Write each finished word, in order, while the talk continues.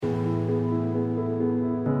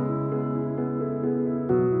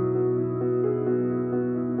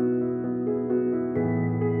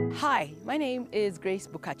My name is Grace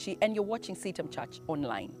Bukachi, and you're watching CITAM Church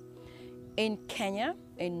online. In Kenya,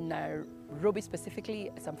 in Nairobi specifically,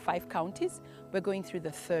 some 5 counties, we're going through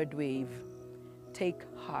the third wave. Take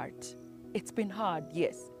heart. It's been hard,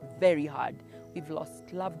 yes, very hard. We've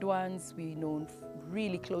lost loved ones, we've known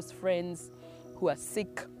really close friends who are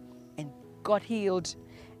sick and got healed.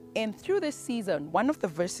 And through this season, one of the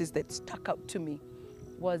verses that stuck out to me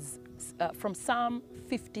was from Psalm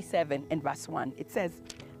 57 and verse 1. It says,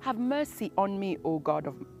 "Have mercy on me, O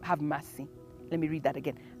God, have mercy." Let me read that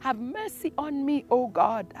again. "Have mercy on me, O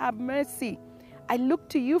God, have mercy. I look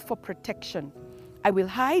to you for protection. I will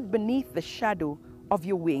hide beneath the shadow of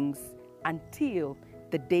your wings until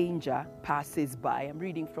the danger passes by." I'm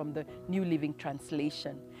reading from the New Living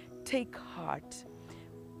Translation. Take heart.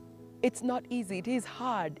 It's not easy. It is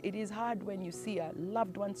hard. It is hard when you see a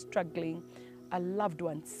loved one struggling, a loved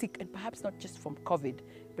one sick, and perhaps not just from COVID,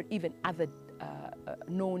 but even other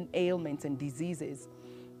known ailments and diseases.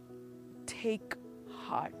 Take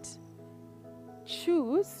heart.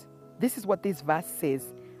 Choose. This is what this verse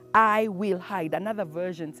says. I will hide. Another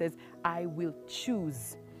version says, I will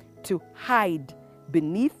choose to hide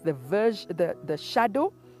beneath the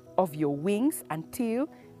shadow of your wings until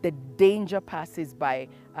the danger passes by.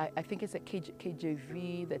 I think it's a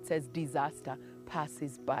KJV that says disaster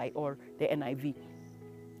passes by, or the NIV.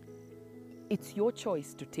 It's your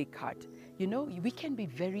choice to take heart. You know, we can be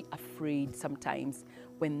very afraid sometimes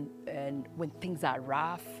when things are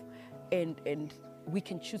rough, and we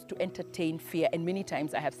can choose to entertain fear. And many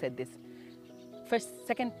times I have said this.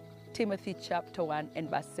 2 Timothy chapter 1 and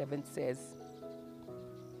verse 7 says,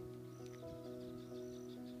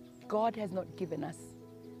 God has not given us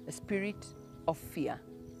a spirit of fear,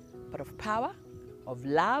 but of power, of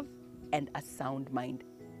love, and a sound mind.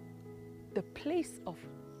 The place of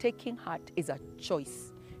taking heart is a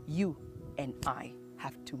choice you and I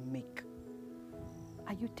have to make.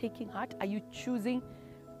 Are you taking heart? Are you choosing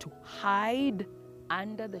to hide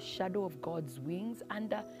under the shadow of God's wings,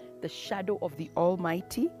 under the shadow of the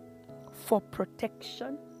Almighty for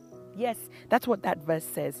protection? Yes, that's what that verse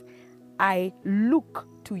says. I look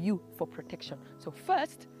to you for protection. So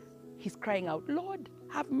first, he's crying out, Lord,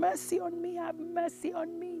 have mercy on me, have mercy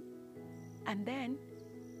on me. And then,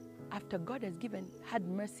 after God has had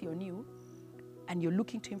mercy on you, and you're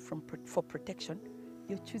looking to him for protection,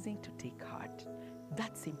 you're choosing to take heart.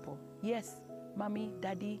 That's simple. Yes, mommy,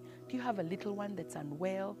 daddy, do you have a little one that's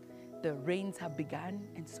unwell? The rains have begun,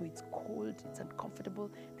 and so it's cold, it's uncomfortable,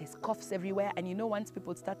 there's coughs everywhere. And you know, once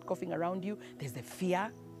people start coughing around you, there's the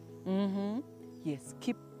fear. Yes,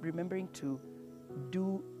 keep remembering to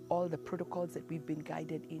do all the protocols that we've been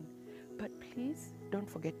guided in. But please don't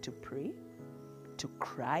forget to pray, to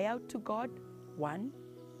cry out to God, 1,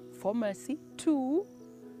 for mercy, 2,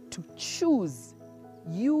 to choose.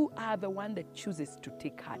 You are the one that chooses to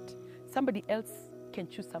take heart. Somebody else can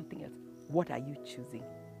choose something else. What are you choosing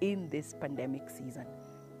in this pandemic season?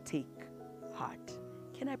 Take heart.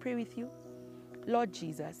 Can I pray with you? Lord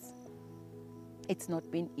Jesus, it's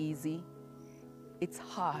not been easy. It's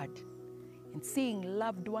hard. And seeing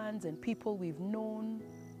loved ones and people we've known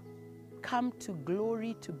come to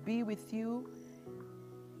glory to be with you,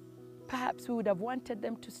 perhaps we would have wanted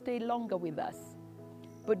them to stay longer with us.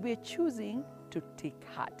 But we're choosing to take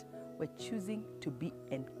heart. We're choosing to be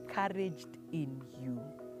encouraged in you.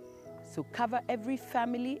 So cover every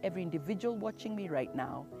family, every individual watching me right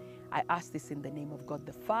now. I ask this in the name of God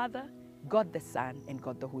the Father, God the Son, and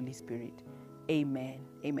God the Holy Spirit. Amen.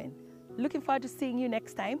 Amen. Looking forward to seeing you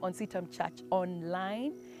next time on CITAM Church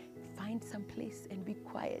online. Find some place and be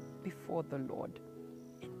quiet before the Lord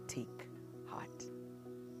and take heart.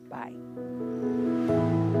 Bye.